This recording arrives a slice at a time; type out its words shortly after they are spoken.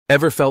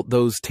Ever felt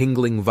those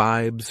tingling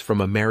vibes from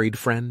a married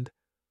friend?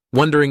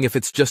 Wondering if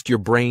it's just your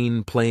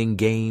brain playing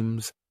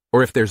games,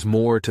 or if there's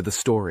more to the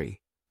story?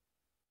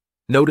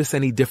 Notice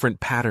any different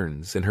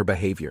patterns in her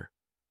behavior,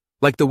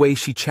 like the way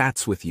she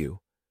chats with you,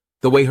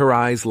 the way her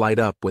eyes light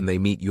up when they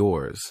meet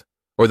yours,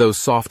 or those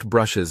soft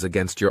brushes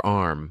against your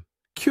arm.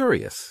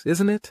 Curious,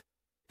 isn't it?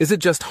 Is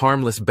it just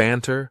harmless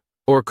banter,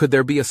 or could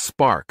there be a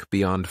spark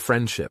beyond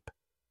friendship?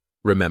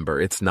 Remember,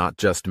 it's not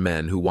just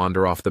men who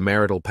wander off the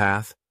marital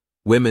path.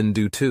 Women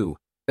do too,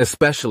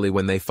 especially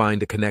when they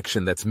find a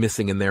connection that's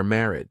missing in their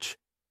marriage.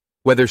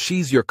 Whether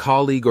she's your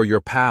colleague or your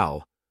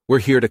pal, we're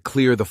here to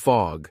clear the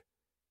fog.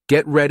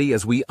 Get ready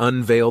as we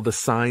unveil the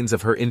signs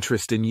of her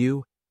interest in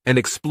you and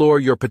explore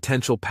your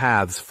potential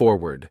paths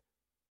forward.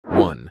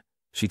 1.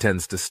 She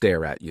tends to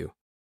stare at you.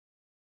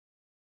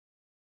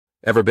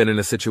 Ever been in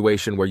a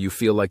situation where you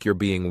feel like you're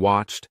being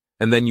watched,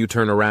 and then you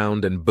turn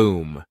around and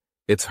boom,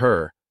 it's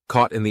her,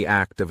 caught in the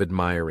act of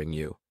admiring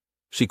you.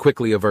 She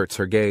quickly averts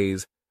her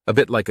gaze, a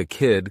bit like a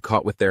kid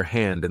caught with their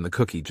hand in the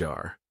cookie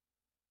jar.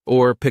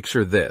 Or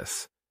picture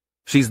this.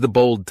 She's the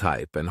bold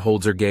type and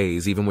holds her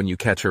gaze even when you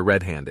catch her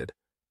red-handed.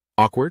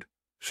 Awkward?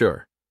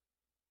 Sure.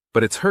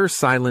 But it's her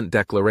silent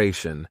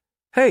declaration,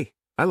 "Hey,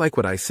 I like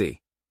what I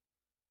see."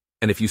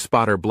 And if you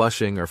spot her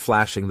blushing or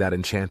flashing that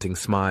enchanting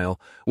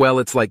smile, well,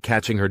 it's like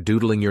catching her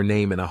doodling your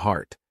name in a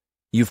heart.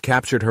 You've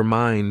captured her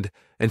mind,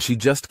 and she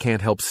just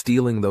can't help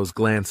stealing those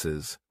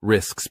glances,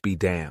 risks be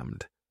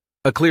damned.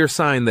 A clear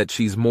sign that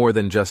she's more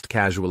than just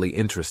casually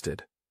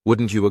interested.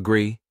 Wouldn't you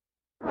agree?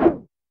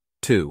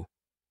 2.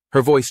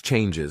 Her voice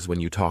changes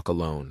when you talk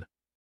alone.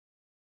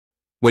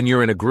 When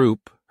you're in a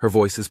group, her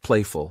voice is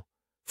playful,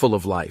 full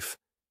of life.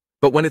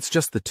 But when it's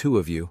just the two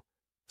of you,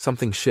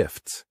 something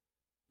shifts.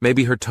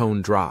 Maybe her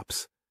tone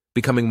drops,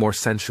 becoming more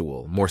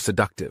sensual, more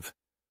seductive.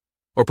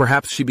 Or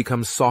perhaps she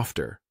becomes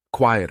softer,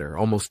 quieter,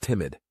 almost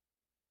timid.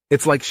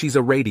 It's like she's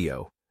a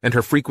radio, and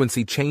her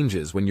frequency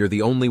changes when you're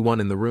the only one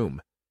in the room.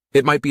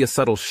 It might be a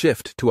subtle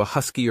shift to a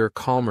huskier,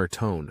 calmer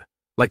tone,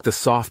 like the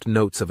soft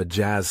notes of a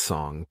jazz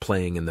song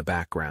playing in the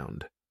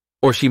background.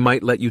 Or she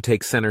might let you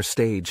take center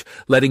stage,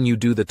 letting you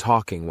do the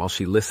talking while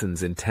she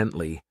listens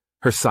intently.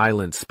 Her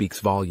silence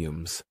speaks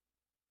volumes.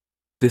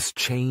 This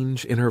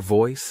change in her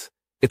voice,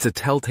 it's a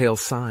telltale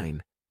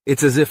sign.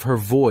 It's as if her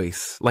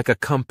voice, like a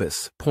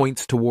compass,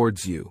 points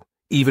towards you,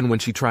 even when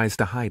she tries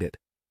to hide it.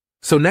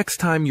 So next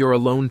time you're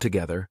alone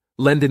together,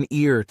 lend an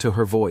ear to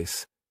her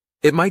voice.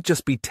 It might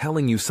just be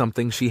telling you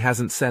something she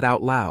hasn't said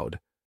out loud.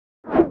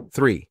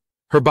 3.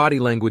 Her body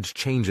language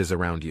changes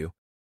around you.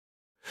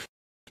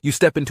 You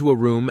step into a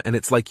room and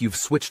it's like you've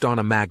switched on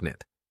a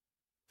magnet.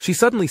 She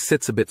suddenly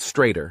sits a bit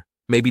straighter,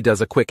 maybe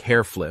does a quick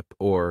hair flip,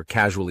 or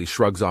casually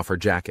shrugs off her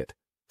jacket.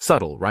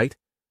 Subtle, right?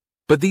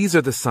 But these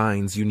are the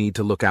signs you need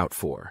to look out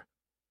for.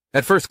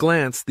 At first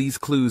glance, these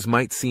clues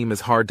might seem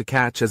as hard to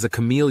catch as a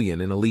chameleon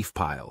in a leaf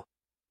pile.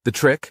 The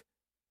trick?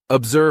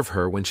 Observe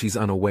her when she's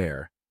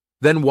unaware.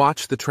 Then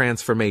watch the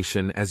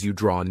transformation as you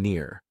draw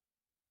near.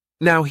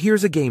 Now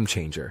here's a game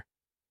changer.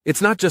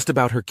 It's not just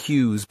about her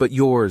cues, but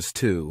yours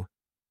too.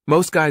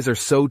 Most guys are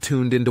so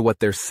tuned into what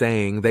they're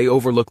saying, they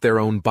overlook their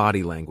own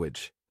body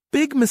language.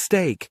 Big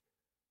mistake.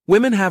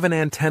 Women have an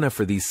antenna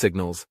for these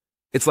signals.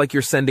 It's like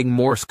you're sending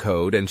Morse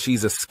code and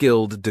she's a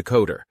skilled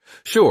decoder.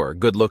 Sure,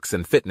 good looks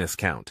and fitness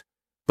count.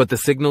 But the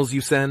signals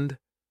you send?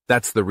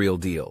 That's the real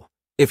deal.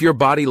 If your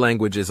body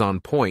language is on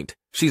point,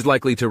 she's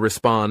likely to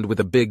respond with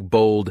a big,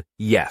 bold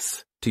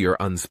yes to your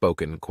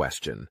unspoken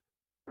question.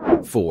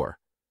 4.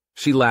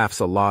 She laughs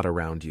a lot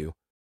around you.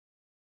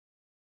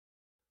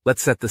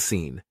 Let's set the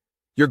scene.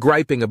 You're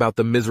griping about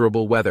the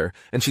miserable weather,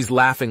 and she's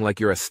laughing like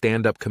you're a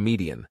stand-up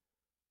comedian.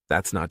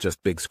 That's not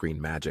just big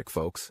screen magic,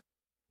 folks.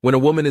 When a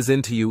woman is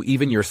into you,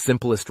 even your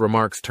simplest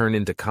remarks turn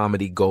into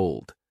comedy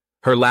gold.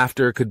 Her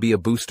laughter could be a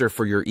booster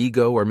for your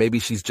ego, or maybe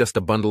she's just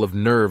a bundle of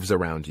nerves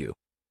around you.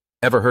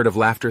 Ever heard of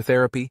laughter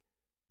therapy?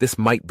 This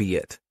might be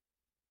it.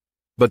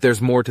 But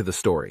there's more to the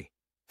story.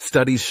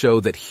 Studies show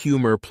that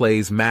humor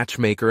plays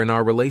matchmaker in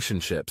our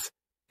relationships.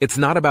 It's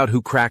not about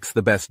who cracks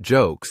the best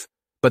jokes,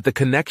 but the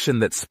connection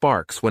that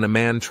sparks when a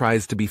man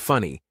tries to be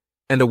funny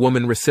and a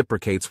woman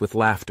reciprocates with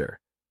laughter.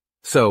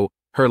 So,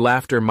 her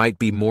laughter might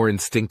be more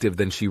instinctive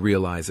than she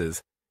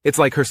realizes. It's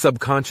like her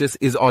subconscious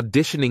is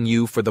auditioning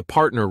you for the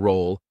partner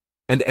role,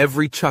 and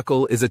every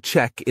chuckle is a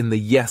check in the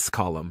yes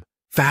column.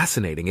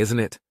 Fascinating, isn't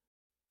it?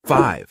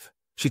 5.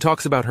 She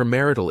talks about her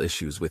marital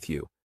issues with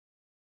you.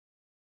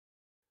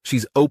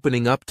 She's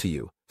opening up to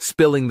you,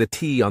 spilling the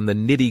tea on the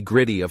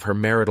nitty-gritty of her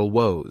marital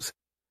woes.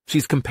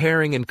 She's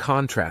comparing and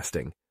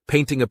contrasting,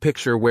 painting a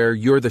picture where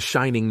you're the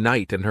shining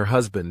knight and her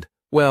husband,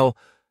 well,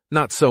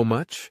 not so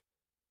much.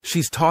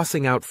 She's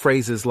tossing out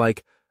phrases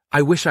like,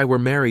 "I wish I were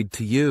married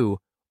to you,"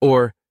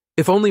 or,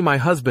 "If only my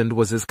husband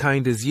was as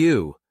kind as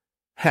you."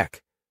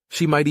 Heck,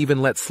 she might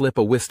even let slip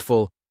a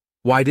wistful,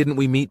 "Why didn't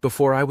we meet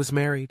before I was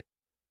married?"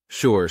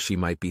 Sure, she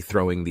might be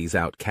throwing these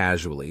out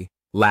casually,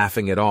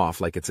 laughing it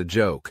off like it's a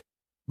joke.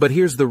 But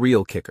here's the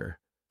real kicker.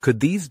 Could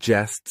these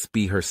jests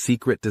be her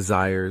secret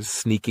desires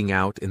sneaking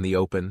out in the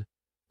open?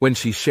 When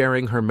she's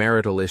sharing her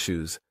marital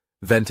issues,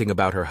 venting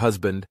about her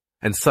husband,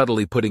 and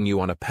subtly putting you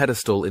on a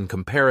pedestal in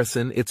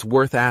comparison, it's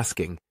worth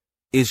asking,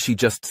 is she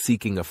just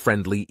seeking a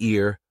friendly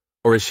ear,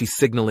 or is she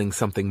signaling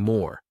something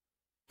more?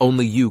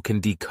 Only you can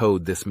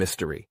decode this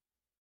mystery.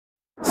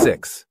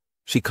 6.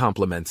 She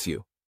compliments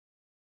you.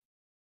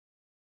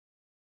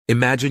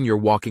 Imagine you're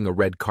walking a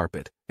red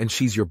carpet, and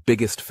she's your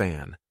biggest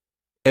fan.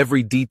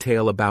 Every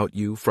detail about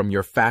you, from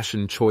your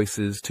fashion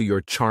choices to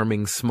your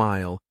charming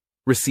smile,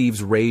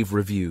 receives rave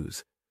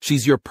reviews.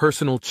 She's your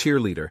personal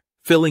cheerleader,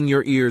 filling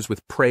your ears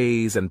with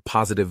praise and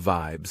positive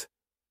vibes.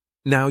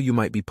 Now you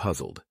might be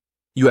puzzled.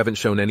 You haven't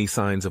shown any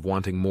signs of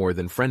wanting more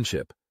than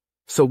friendship,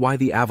 so why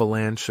the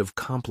avalanche of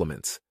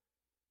compliments?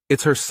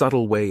 It's her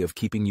subtle way of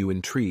keeping you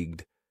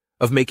intrigued,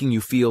 of making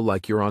you feel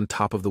like you're on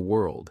top of the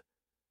world.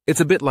 It's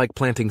a bit like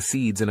planting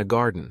seeds in a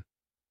garden.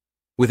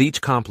 With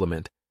each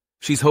compliment,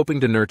 she's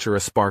hoping to nurture a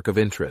spark of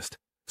interest,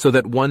 so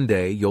that one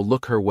day you'll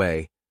look her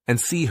way and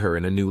see her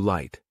in a new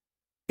light.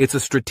 It's a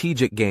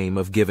strategic game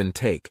of give and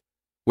take,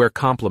 where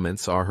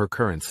compliments are her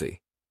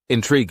currency.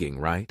 Intriguing,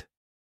 right?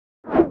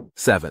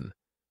 7.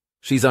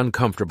 She's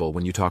uncomfortable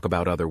when you talk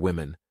about other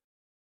women.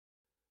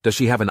 Does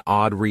she have an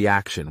odd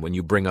reaction when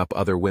you bring up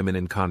other women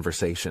in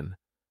conversation?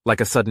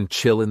 Like a sudden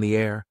chill in the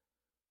air?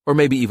 Or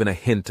maybe even a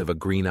hint of a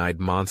green-eyed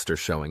monster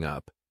showing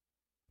up?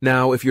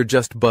 Now, if you're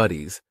just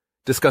buddies,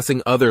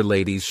 discussing other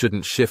ladies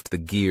shouldn't shift the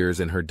gears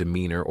in her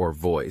demeanor or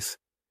voice.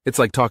 It's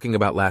like talking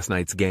about last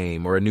night's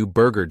game or a new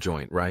burger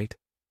joint, right?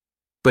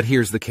 But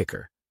here's the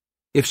kicker.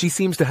 If she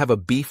seems to have a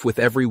beef with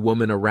every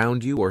woman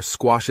around you or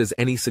squashes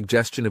any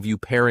suggestion of you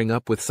pairing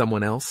up with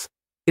someone else,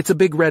 it's a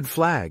big red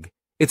flag.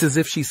 It's as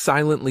if she's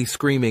silently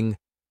screaming,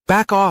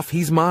 "Back off,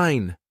 he's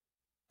mine!"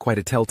 Quite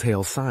a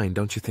telltale sign,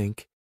 don't you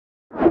think?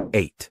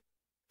 8.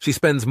 She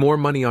spends more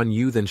money on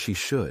you than she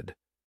should.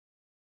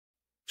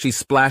 She's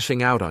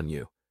splashing out on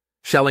you,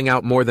 shelling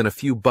out more than a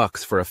few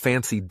bucks for a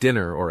fancy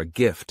dinner or a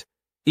gift,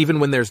 even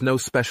when there's no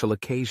special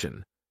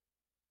occasion.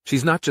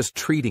 She's not just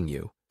treating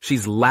you,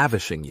 she's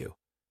lavishing you.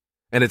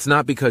 And it's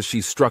not because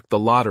she's struck the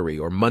lottery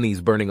or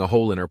money's burning a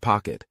hole in her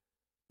pocket.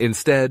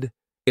 Instead,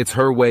 it's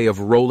her way of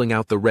rolling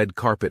out the red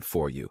carpet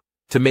for you,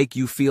 to make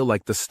you feel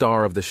like the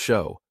star of the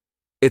show.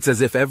 It's as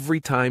if every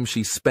time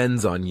she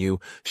spends on you,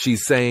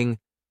 she's saying,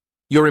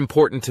 "You're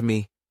important to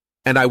me,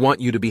 and I want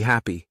you to be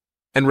happy."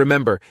 And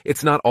remember,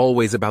 it's not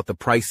always about the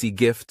pricey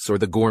gifts or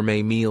the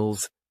gourmet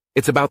meals.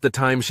 It's about the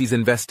time she's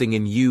investing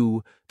in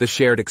you, the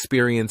shared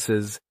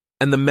experiences,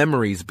 and the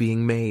memories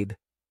being made.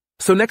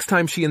 So next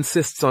time she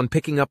insists on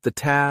picking up the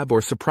tab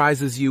or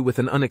surprises you with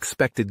an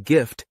unexpected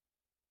gift,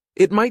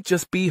 it might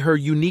just be her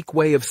unique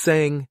way of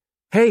saying,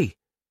 "Hey,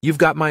 you've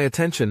got my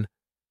attention,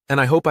 and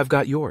I hope I've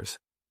got yours."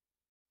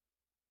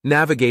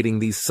 Navigating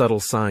these subtle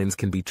signs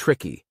can be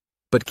tricky,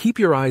 but keep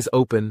your eyes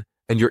open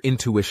and your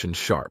intuition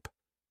sharp.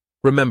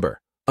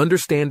 Remember,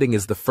 understanding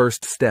is the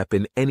first step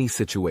in any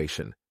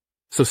situation.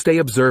 So stay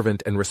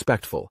observant and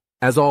respectful.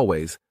 As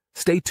always,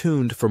 stay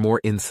tuned for more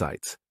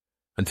insights.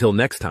 Until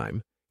next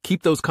time,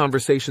 keep those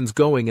conversations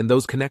going and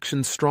those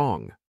connections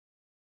strong.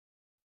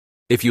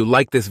 If you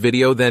like this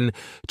video, then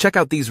check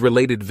out these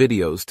related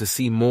videos to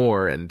see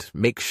more and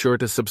make sure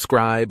to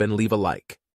subscribe and leave a like.